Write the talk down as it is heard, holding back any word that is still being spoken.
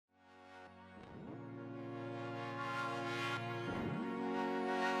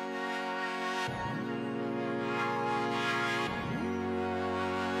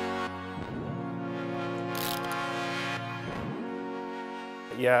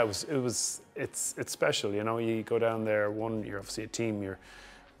Yeah, it's special. You know, you go down there. You're obviously a team. You're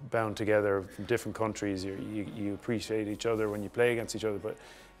bound together from different countries. You appreciate each other when you play against each other, but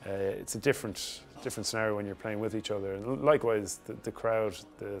it's a different scenario when you're playing with each other. And likewise, the crowd,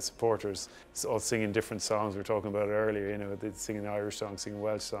 the supporters, it's all singing different songs. We were talking about it earlier. You know, they're singing Irish songs, singing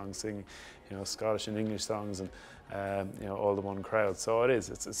Welsh songs, singing, you know, Scottish and English songs, and you know, all the one crowd. So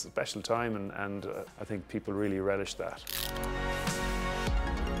it's a special time, and I think people really relish that.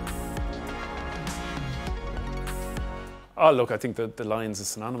 Oh, look, I think that the Lions is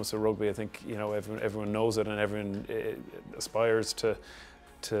synonymous with rugby. I think, you know, everyone knows it, and everyone aspires to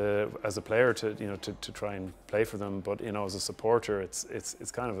as a player to, you know, to try and play for them. But, you know, as a supporter, it's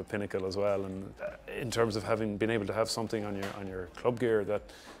kind of a pinnacle as well. And in terms of been able to have something on your club gear that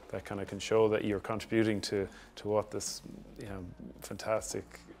kind of can show that you're contributing to what this, you know, fantastic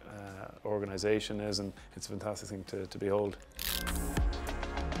organisation is, and it's a fantastic thing to behold.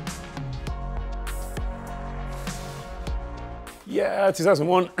 Yeah,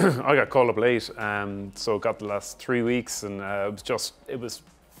 2001, I got called up late, so got the last 3 weeks, and it was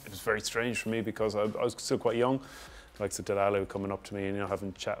very strange for me because I was still quite young. Like Delalu coming up to me and, you know,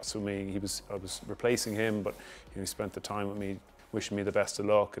 having chats with me. I was replacing him, but, you know, he spent the time with me, wishing me the best of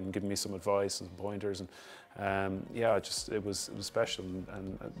luck and giving me some advice and some pointers, and yeah, it was special.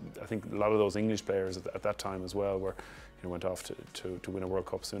 And I think a lot of those English players at that time as well were, you know, went off to win a World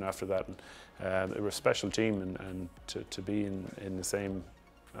Cup soon after that, and they were a special team, and to be in the same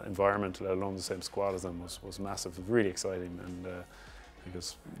environment, let alone the same squad as them, was massive, really exciting, and I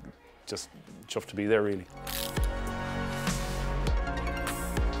was just chuffed to be there, really.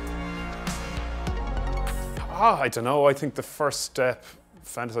 I don't know. I think the first step,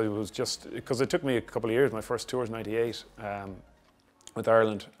 fantasy, was just because it took me a couple of years. My first tour was '98 with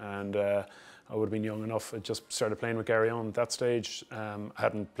Ireland, and I would have been young enough. I just started playing with Gary On at that stage. I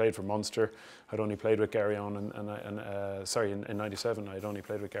hadn't played for Munster. I'd only played with Gary On, in '97. I'd only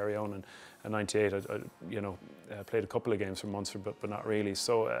played with Gary On, and in '98, I played a couple of games for Munster, but not really.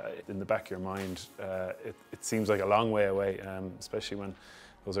 So in the back of your mind, it seems like a long way away, especially when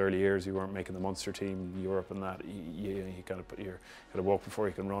those early years you weren't making the Munster team, Europe, and that you kind of got to walk before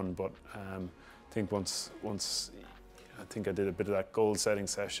you can run. But I think once I think I did a bit of that goal setting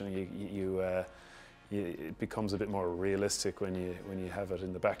session, it becomes a bit more realistic when you have it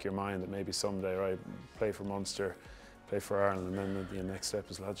in the back of your mind that maybe someday I play for Munster, play for Ireland, and then the next step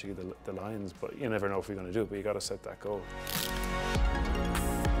is logically the Lions. But you never know if you're going to do it, but you got to set that goal.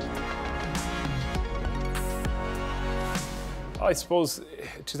 I suppose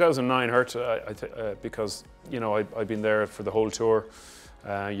 2009 hurt because, you know, I'd been there for the whole tour.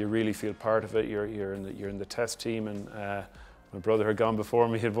 You really feel part of it. You're in the test team, and my brother had gone before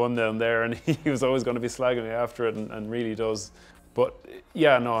me. He'd won down there, and he was always going to be slagging me after it, and really does. But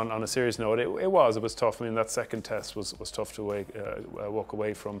yeah, no. On a serious note, it was tough. I mean, that second test was tough to walk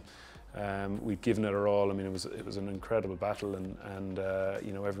away from. We'd given it our all. I mean, it was an incredible battle, and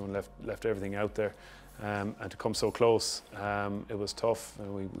you know, everyone left everything out there. And to come so close, it was tough.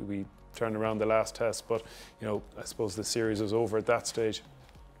 We turned around the last test, but, you know, I suppose the series was over at that stage.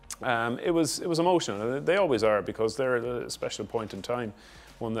 It was emotional. They always are, because they're a special point in time,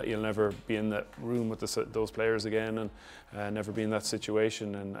 one that you'll never be in that room with those players again, and never be in that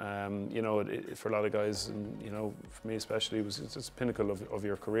situation. And you know, for a lot of guys, and, you know, for me especially, it's a pinnacle of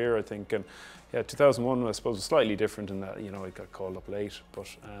your career, I think. And yeah, 2001, I suppose, was slightly different in that, you know, I got called up late, but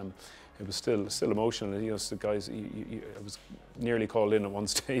it was still emotional. You know, the guys, I was nearly called in at one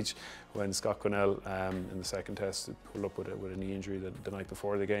stage when Scott Quinnell in the second test pulled up with a knee injury the night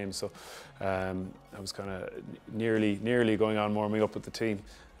before the game. So I was kind of nearly going on warming up with the team.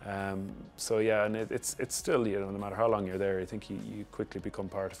 So yeah, and it's still, you know, no matter how long you're there, I think you quickly become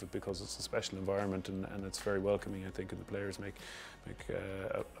part of it, because it's a special environment, and it's very welcoming, I think, and the players make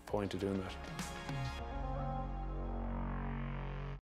a point of doing that.